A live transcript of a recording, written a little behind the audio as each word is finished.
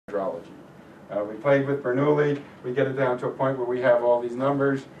Hydrology. We played with Bernoulli. We get it down to a point where we have all these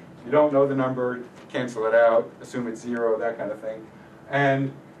numbers. If you don't know the number, cancel it out, assume it's 0, that kind of thing,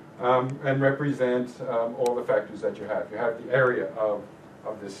 and represent all the factors that you have. You have the area of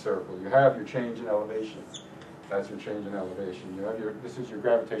this circle. You have your change in elevation. That's your change in elevation. You have this is your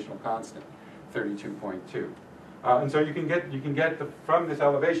gravitational constant, 32.2. And so you can get from this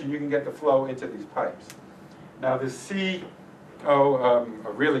elevation, you can get the flow into these pipes. Now this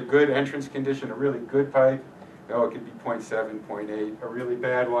a really good entrance condition, a really good pipe, it could be 0.7, 0.8. A really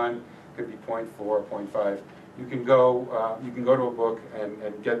bad one could be 0.4, 0.5. You can go to a book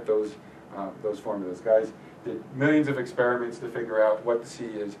and get those formulas. Guys did millions of experiments to figure out what the C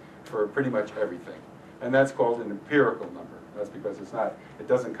is for pretty much everything, and that's called an empirical number. That's because it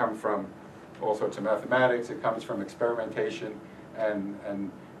doesn't come from all sorts of mathematics. It comes from experimentation,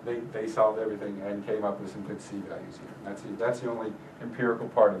 and they solved everything and came up with some good C values here. That's the only empirical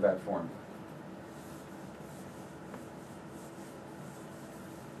part of that formula.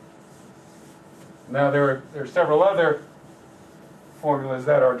 Now there are several other formulas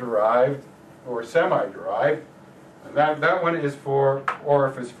that are derived or semi-derived, and that one is for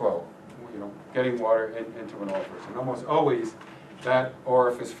orifice flow. Getting water into an orifice, and almost always that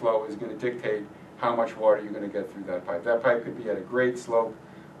orifice flow is going to dictate how much water you're going to get through that pipe. That pipe could be at a great slope,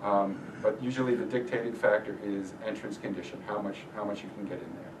 but usually the dictating factor is entrance condition, how much you can get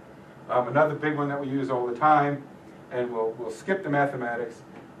in there. Another big one that we use all the time, and we'll skip the mathematics.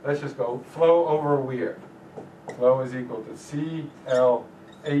 Let's just go flow over a weir. Flow is equal to CLH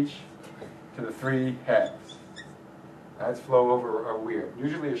to the 3/2. That's flow over a weir,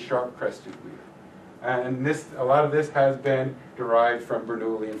 usually a sharp-crested weir. And a lot of this has been derived from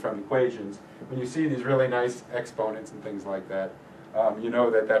Bernoulli and from equations. When you see these really nice exponents and things like that, you know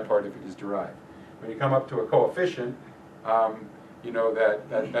that part of it is derived. When you come up to a coefficient, you know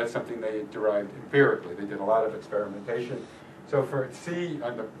that's something they derived empirically. They did a lot of experimentation. So for C,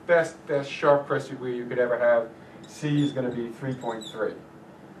 on the best sharp-crested weir you could ever have, C is going to be 3.3.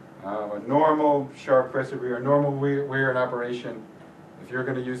 A normal sharp-crested weir, a normal weir in operation, if you're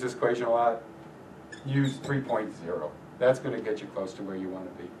going to use this equation a lot, use 3.0. That's going to get you close to where you want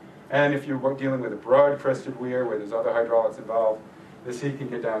to be. And if you're dealing with a broad-crested weir where there's other hydraulics involved, the C can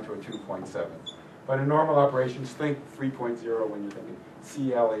get down to a 2.7. But in normal operations, think 3.0 when you're thinking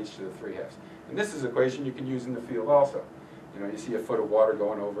CLH to the 3/2. And this is an equation you can use in the field also. You see a foot of water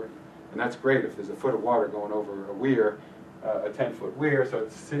going over, and that's great if there's a foot of water going over a weir, a 10-foot weir. So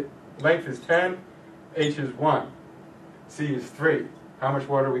length is 10, H is 1, C is 3. How much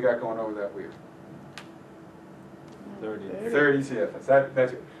water we got going over that weir? 30 CFS.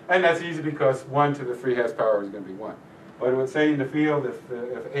 And that's easy because 1 to the 3/2 power is going to be 1. But it would say in the field if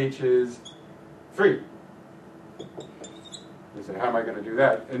H is 3. You say, how am I going to do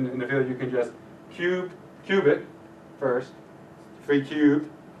that? In the field, you can just cube it first, 3 cubed,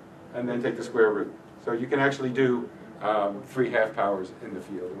 and then take the square root. So you can actually do 3/2 powers in the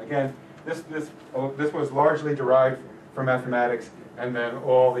field. And again, this was largely derived from mathematics, and then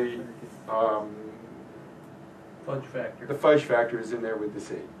all the fudge factor. The fudge factor is in there with the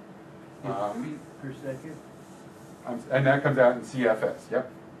C. Feet per second. And that comes out in CFS.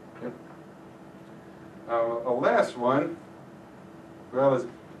 Yep. A last one, well, is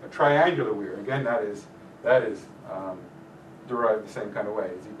a triangular weir. Again, that is derived the same kind of way.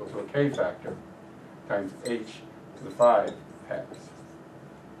 It's equal to a K factor times H to the 5/2.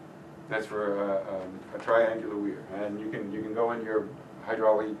 That's for a triangular weir, and you can go in your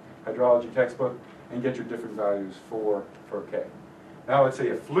hydrology textbook and get your different values for K. Now let's say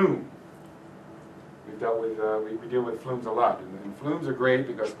a flume. We've dealt with we deal with flumes a lot, and flumes are great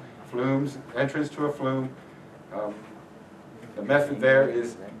because flumes, entrance to a flume, the method there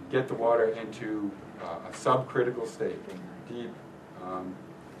is get the water into a subcritical state, deep,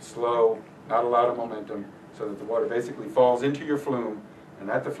 slow, not a lot of momentum, so that the water basically falls into your flume, and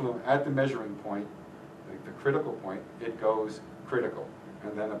at the measuring point, the critical point, it goes critical.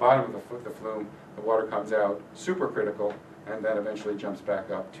 And then the bottom of the flume, the water comes out supercritical, and then eventually jumps back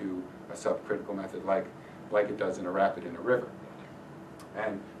up to a subcritical method like it does in a rapid in a river.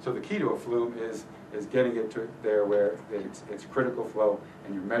 And so the key to a flume is getting it to there where it's critical flow,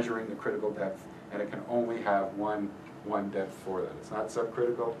 and you're measuring the critical depth, and it can only have one depth for that. It's not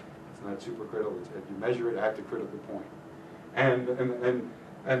subcritical, it's not supercritical. You measure it at the critical point. And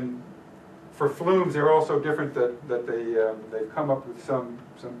for flumes, they're also different. That they've come up with some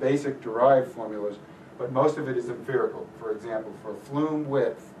basic derived formulas, but most of it is empirical. For example, for flume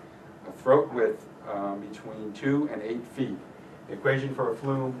width, a throat width between 2 and 8 feet. The equation for a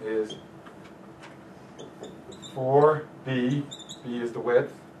flume is 4b, b is the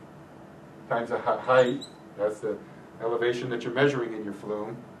width, times the height, that's the elevation that you're measuring in your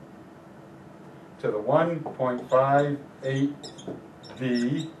flume, to the 1.58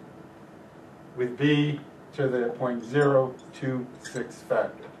 V, with B to the 0.026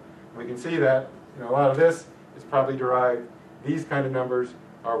 factor. We can see that, you know, a lot of this is probably derived. These kind of numbers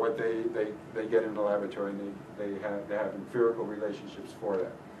are what they get in the laboratory, and they have empirical relationships for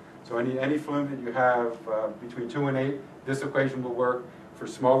that. So any flume that you have between 2 and 8, this equation will work. For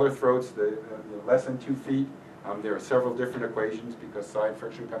smaller throats, the less than 2 feet, there are several different equations because side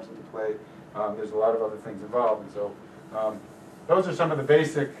friction comes into play. There's a lot of other things involved. And so those are some of the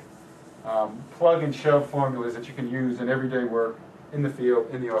basic plug and shove formulas that you can use in everyday work, in the field,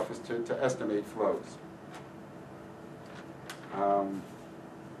 in the office, to estimate flows. And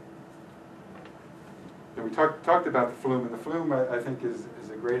we talked about the flume, and the flume I think is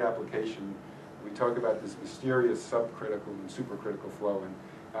a great application. We talk about this mysterious subcritical and supercritical flow,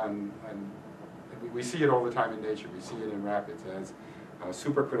 and we see it all the time in nature. We see it in rapids as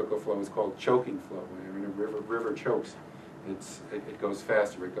supercritical flow is called choking flow. When a river chokes, it goes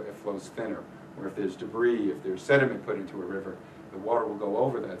faster, it flows thinner. Or if there's debris, if there's sediment put into a river, the water will go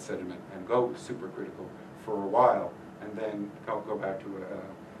over that sediment and go supercritical for a while, and then go back to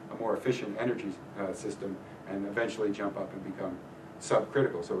a more efficient energy system, and eventually jump up and become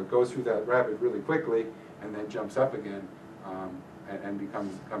subcritical. So it goes through that rapid really quickly, and then jumps up again, and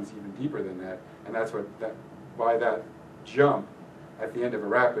becomes even deeper than that. And that's why that jump at the end of a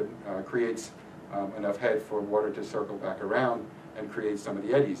rapid creates enough head for water to circle back around and create some of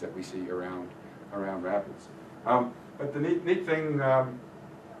the eddies that we see around rapids. But the neat thing,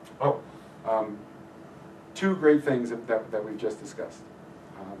 two great things that we've just discussed.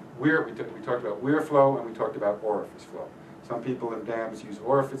 We talked about weir flow, and we talked about orifice flow. Some people in dams use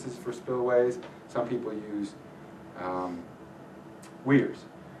orifices for spillways. Some people use weirs.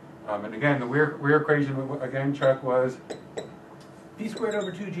 And again, the weir equation, again, Chuck, was P squared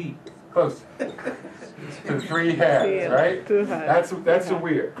over 2G. close to 3 halves, right? That's a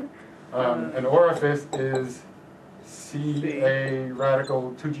weir. An orifice is CA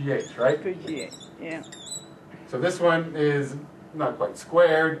radical 2GH, right? 2G, yeah. So this one is not quite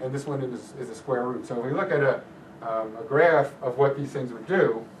squared, and this one is a square root. So if we look at a graph of what these things would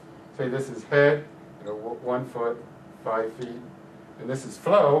do, say this is head, 1 foot, 5 feet, and this is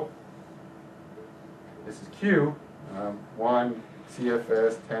flow, this is Q, 1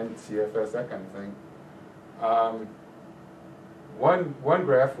 CFS, 10 CFS, that kind of thing. One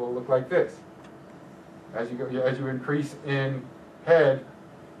graph will look like this. As you increase in head,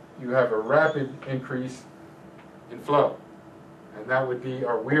 you have a rapid increase in flow. And that would be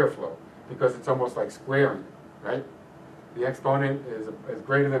our weir flow, because it's almost like squaring, right? The exponent is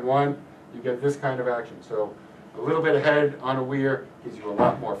greater than 1, you get this kind of action. So a little bit of head on a weir gives you a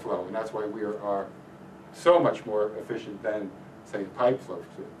lot more flow, and that's why weir are so much more efficient than, say, pipe flow.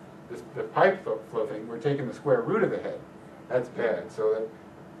 The pipe flow thing, we're taking the square root of the head. That's bad. So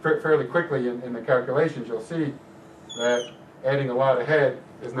that fairly quickly in the calculations, you'll see that adding a lot of head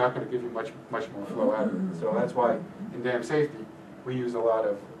is not going to give you much more flow out of it. So that's why in dam safety we use a lot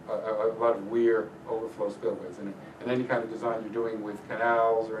of weir overflow spillways. And any kind of design you're doing with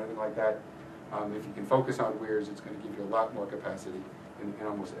canals or anything like that, if you can focus on weirs, it's going to give you a lot more capacity in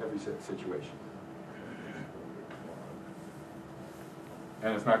almost every situation.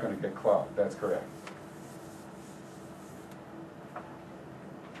 And it's not going to get clogged. That's correct.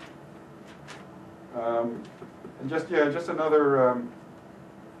 And just another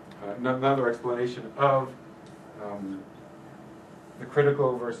explanation of the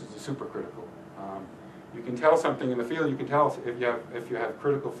critical versus the supercritical. You can tell something in the field. You can tell if you have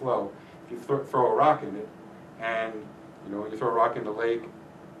critical flow. If you throw a rock in it, and when you throw a rock in the lake,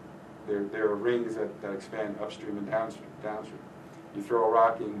 there are rings that expand upstream and downstream. You throw a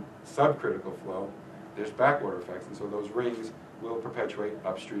rock in subcritical flow, there's backwater effects, and so those rings will perpetuate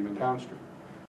upstream and downstream.